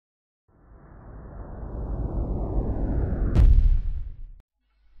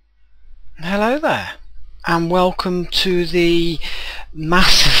Hello there, and welcome to the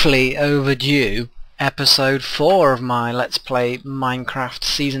massively overdue episode 4 of my Let's Play Minecraft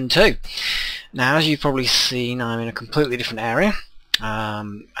Season 2. Now, as you've probably seen, I'm in a completely different area,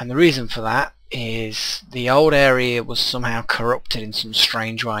 and the reason for that is the old area was somehow corrupted in some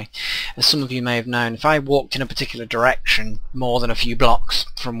strange way. As some of you may have known, if I walked in a particular direction more than a few blocks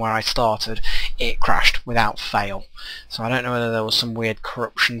from where I started, it crashed without fail. So I don't know whether there was some weird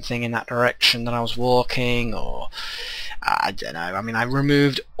corruption thing in that direction that I was walking, or I don't know. I mean, I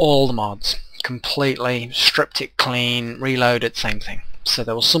removed all the mods completely, stripped it clean, reloaded, same thing. So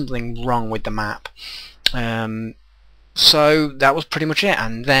there was something wrong with the map. So that was pretty much it,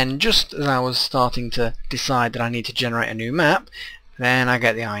 and then just as I was starting to decide that I need to generate a new map, then I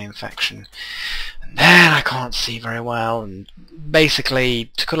get the eye infection, and then I can't see very well, and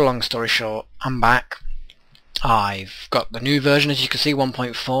basically, to cut a long story short, I'm back. I've got the new version, as you can see,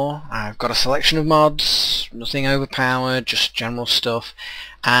 1.4. I've got a selection of mods, nothing overpowered, just general stuff,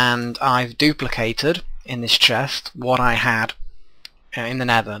 and I've duplicated in this chest what I had in the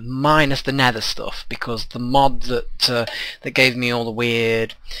nether, minus the nether stuff, because the mod that gave me all the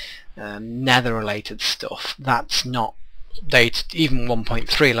weird nether related stuff, that's not dated even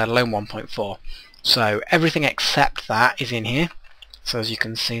 1.3, let alone 1.4. So everything except that is in here. So as you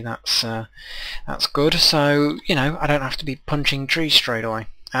can see, that's good. So, you know, I don't have to be punching trees straight away.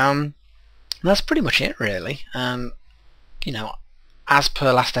 That's pretty much it, really. You know, as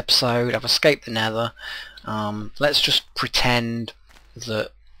per last episode, I've escaped the nether. Let's just pretend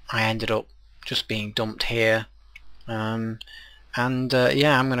that I ended up just being dumped here, yeah,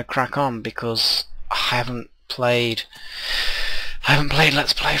 I'm gonna crack on because I haven't played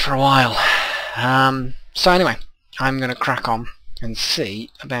Let's Play for a while. So anyway, I'm gonna crack on and see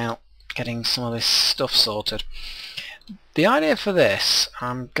about getting some of this stuff sorted. The idea for this,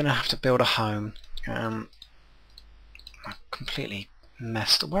 I'm gonna have to build a home. I completely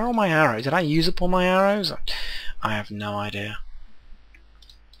messed up. Where are all my arrows? Did I use up all my arrows? I have no idea.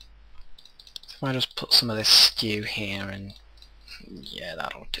 If I just put some of this stew here, and yeah,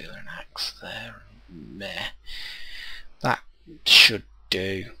 that'll do. An axe there. Meh. That should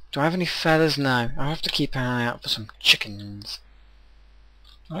do. Do I have any feathers? No. I have to keep an eye out for some chickens.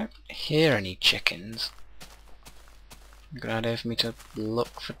 I don't hear any chickens. Good idea for me to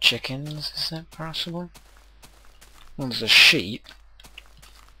look for chickens. Is that possible? Well, there's a sheep.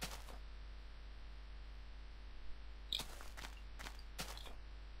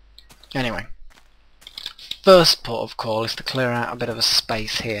 Anyway. First port of call is to clear out a bit of a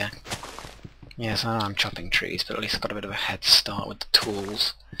space here. Yes, I know I'm chopping trees, but at least I've got a bit of a head start with the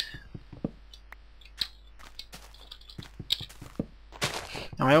tools.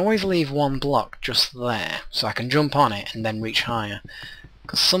 Now I always leave one block just there, so I can jump on it and then reach higher.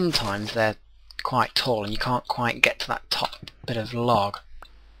 Because sometimes they're quite tall and you can't quite get to that top bit of log.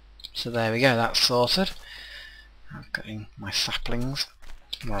 So there we go, that's sorted. I'm getting my saplings.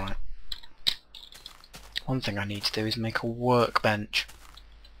 Alright. One thing I need to do is make a workbench.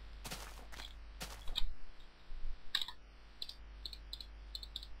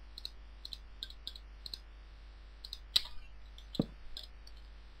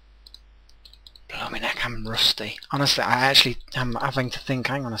 Blow my neck, I'm rusty. Honestly, I actually am having to think,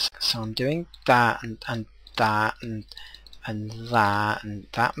 hang on a second, so I'm doing that and that and that, and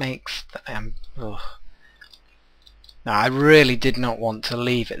that makes... ugh. Now, I really did not want to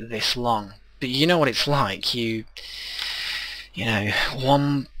leave it this long. But you know what it's like, you know,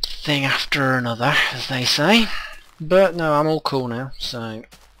 one thing after another, as they say. But no, I'm all cool now, so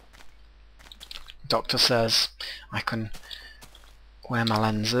doctor says I can wear my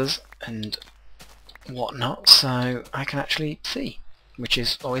lenses and whatnot, so I can actually see, which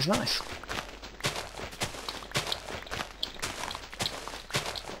is always nice.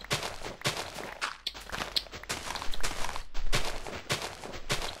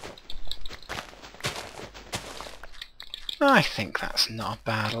 I think that's not a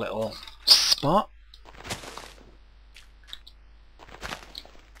bad little spot.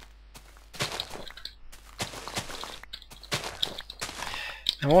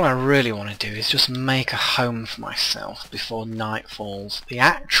 Now all I really want to do is just make a home for myself before night falls. The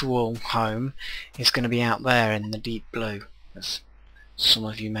actual home is going to be out there in the deep blue, as some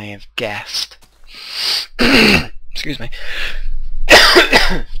of you may have guessed. Excuse me.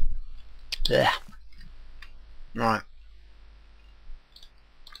 Right.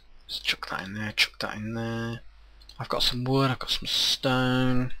 Just chuck that in there, chuck that in there. I've got some wood, I've got some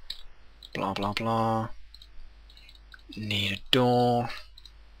stone. Blah blah blah. Need a door.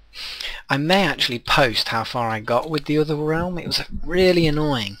 I may actually post how far I got with the other realm. It was really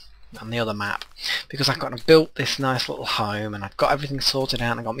annoying on the other map, because I've got built this nice little home and I've got everything sorted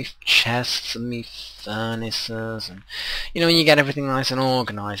out and I've got my chests and my furnaces, and you know, when you get everything nice and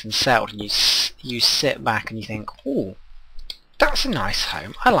organised and settled and you sit back and you think, oh, that's a nice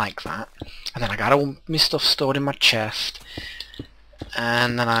home, I like that, and then I got all my stuff stored in my chest,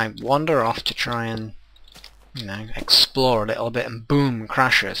 and then I wander off to try and, you know, explore a little bit, and boom,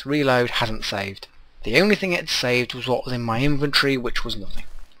 crashes, reload, hasn't saved. The only thing it had saved was what was in my inventory, which was nothing.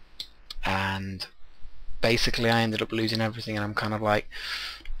 And basically I ended up losing everything, and I'm kind of like,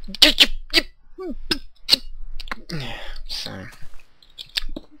 so,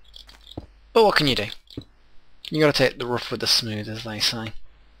 but what can you do? You gotta take the rough with the smooth, as they say.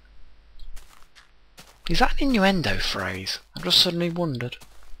 Is that an innuendo phrase? I've just suddenly wondered.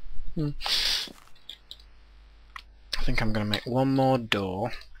 I think I'm gonna make one more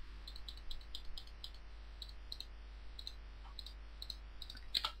door.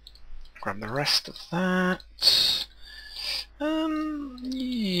 Grab the rest of that.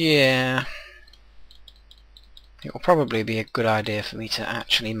 Yeah. It will probably be a good idea for me to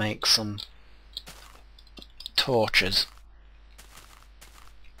actually make some torches.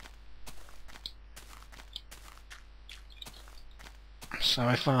 So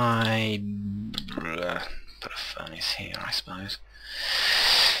if I put a furnace here, I suppose.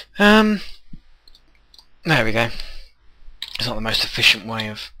 There we go. It's not the most efficient way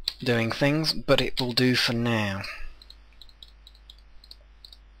of doing things, but it will do for now.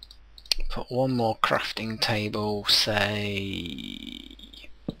 Put one more crafting table, say,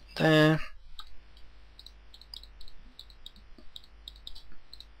 there.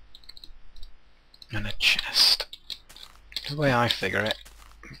 And a chest. The way I figure it,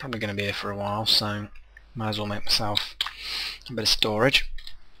 I'm probably going to be here for a while, so might as well make myself a bit of storage.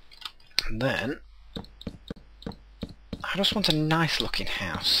 And then I just want a nice looking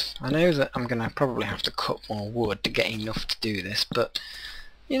house. I know that I'm going to probably have to cut more wood to get enough to do this, but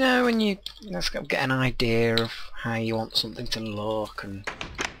you know, when you let's get an idea of how you want something to look, and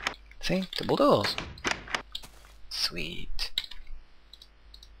see, double doors. Sweet.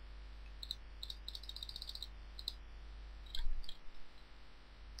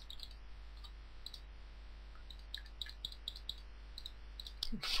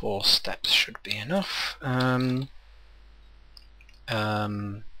 Four steps should be enough.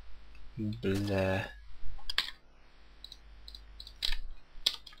 Bleh.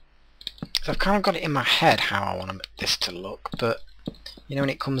 So I've kind of got it in my head how I want this to look, but you know,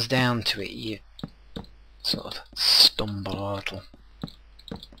 when it comes down to it, you sort of stumble a little.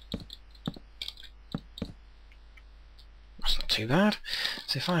 That's not too bad.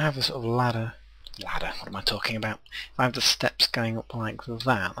 So if I have a sort of ladder, what am I talking about? If I have the steps going up like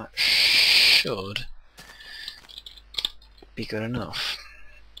that, that should be good enough.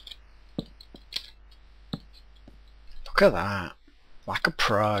 Look at that, like a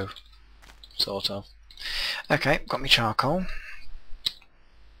pro, sort of. Okay, got my charcoal.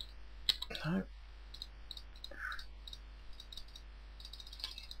 No. A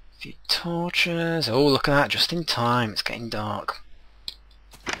few torches. Oh, look at that, just in time, it's getting dark.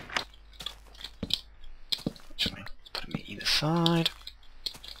 Actually, put them either side.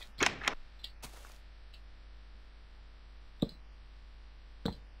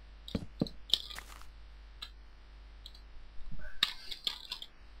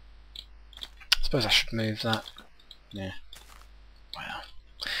 I suppose I should move that. Yeah. Well,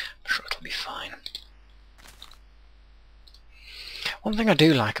 I'm sure it'll be fine. One thing I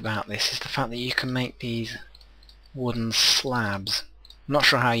do like about this is the fact that you can make these wooden slabs. I'm not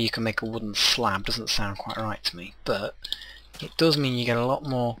sure how you can make a wooden slab, doesn't sound quite right to me, but it does mean you get a lot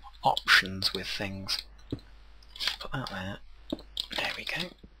more options with things. Put that there. There we go.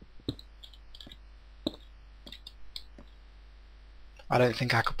 I don't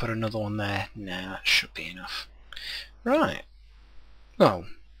think I could put another one there. No, that should be enough. Right. Well,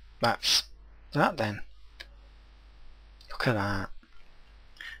 that's that then. Look at that.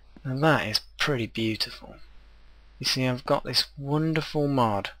 And that is pretty beautiful. You see, I've got this wonderful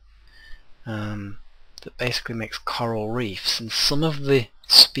mod that basically makes coral reefs, and some of the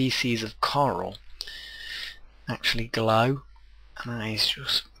species of coral actually glow, and that is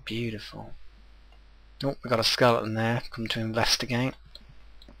just beautiful. Oh, we've got a skeleton there, come to investigate.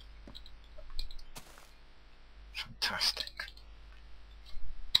 Fantastic.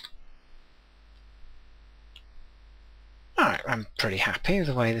 Alright, I'm pretty happy with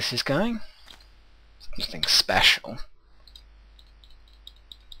the way this is going. Nothing special.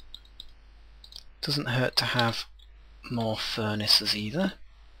 Doesn't hurt to have more furnaces either.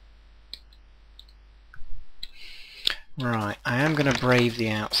 Right, I am going to brave the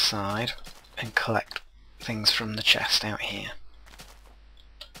outside and collect things from the chest out here.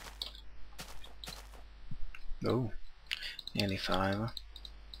 Oh, nearly five.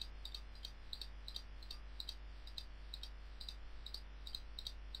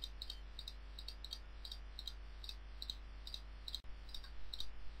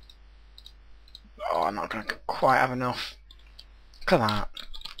 Oh, I'm not going to quite have enough. Look at that.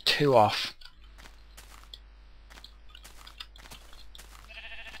 2 off.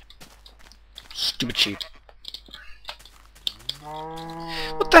 Stupid sheep.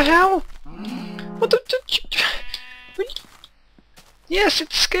 What the hell? What the... Yes,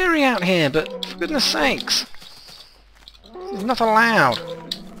 it's scary out here, but for goodness sakes. It's not allowed.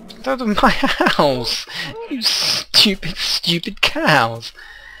 Out of my house! You stupid, stupid cows!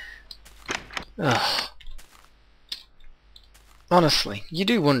 Ugh. Honestly, you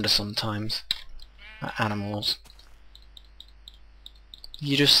do wonder sometimes at animals.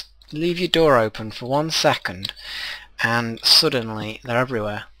 You just leave your door open for 1 second and suddenly they're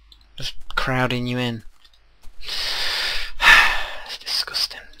everywhere, just crowding you in. It's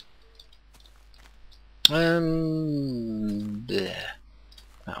disgusting. Bleh.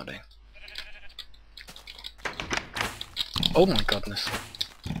 That'll do. Oh my goodness.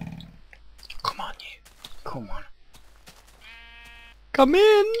 Come on, you. Come on. Come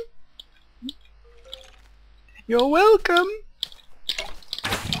in! You're welcome!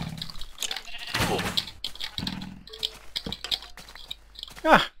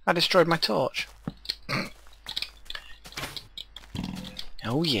 Ah, I destroyed my torch.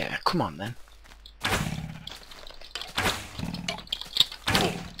 Oh yeah, come on then.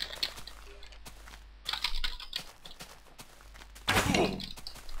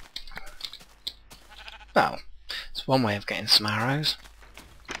 Well, it's one way of getting some arrows.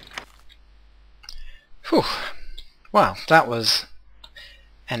 Whew. Well, that was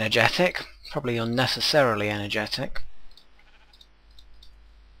energetic. Probably unnecessarily energetic.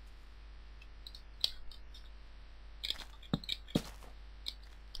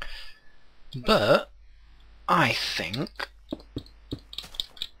 But I think...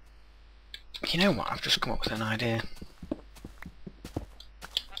 You know what, I've just come up with an idea.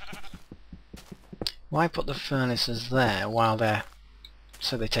 Why put the furnaces there while they're...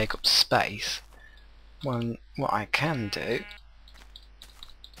 so they take up space, when what I can do...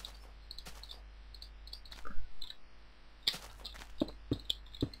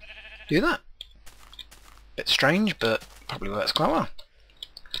 do that. Bit strange, but probably works quite well.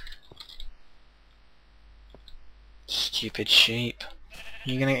 Stupid sheep.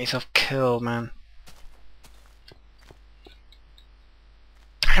 You're gonna get yourself killed, man.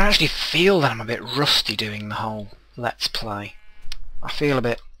 I can actually feel that I'm a bit rusty doing the whole Let's Play. I feel a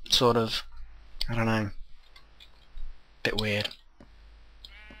bit sort of, I don't know, bit weird.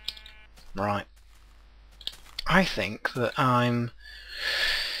 Right. I think that I'm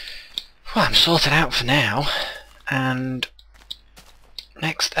sorted out for now, and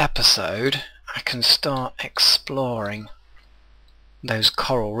next episode I can start exploring those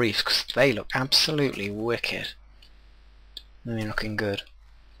coral reefs, because they look absolutely wicked. They're looking good.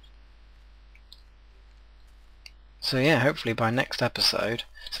 So yeah, hopefully by next episode...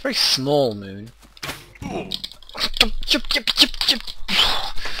 It's a very small moon.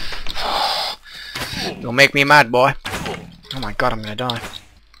 You'll make me mad, boy. Oh my god, I'm gonna die.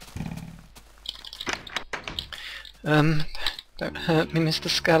 Don't hurt me, Mr.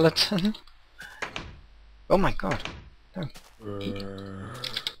 Skeleton. Oh my god. No.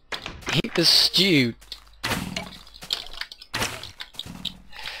 Eat the stew.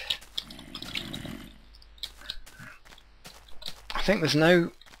 I think there's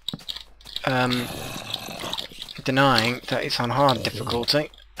no denying that it's on hard difficulty,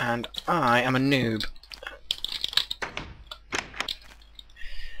 and I am a noob.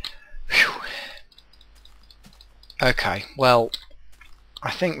 Whew. Okay, well, I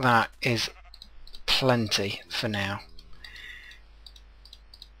think that is plenty for now.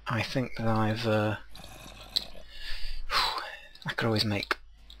 I think that I could always make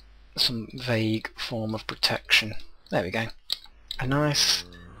some vague form of protection. There we go. A nice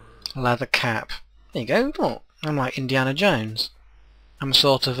leather cap. There you go. Look, I'm like Indiana Jones. I'm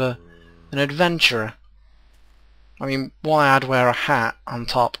sort of an adventurer. I mean, why I'd wear a hat on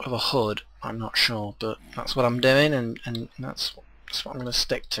top of a hood, I'm not sure, but that's what I'm doing, and that's what I'm going to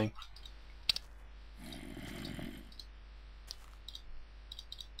stick to.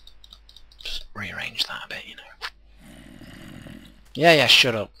 Just rearrange that a bit, you know. Yeah,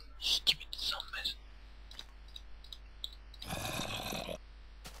 shut up. Stupid zombies.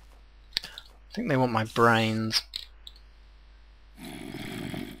 I think they want my brains.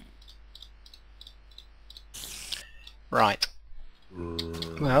 Right.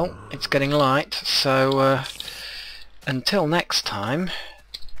 Well, it's getting light, so until next time,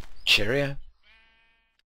 cheerio.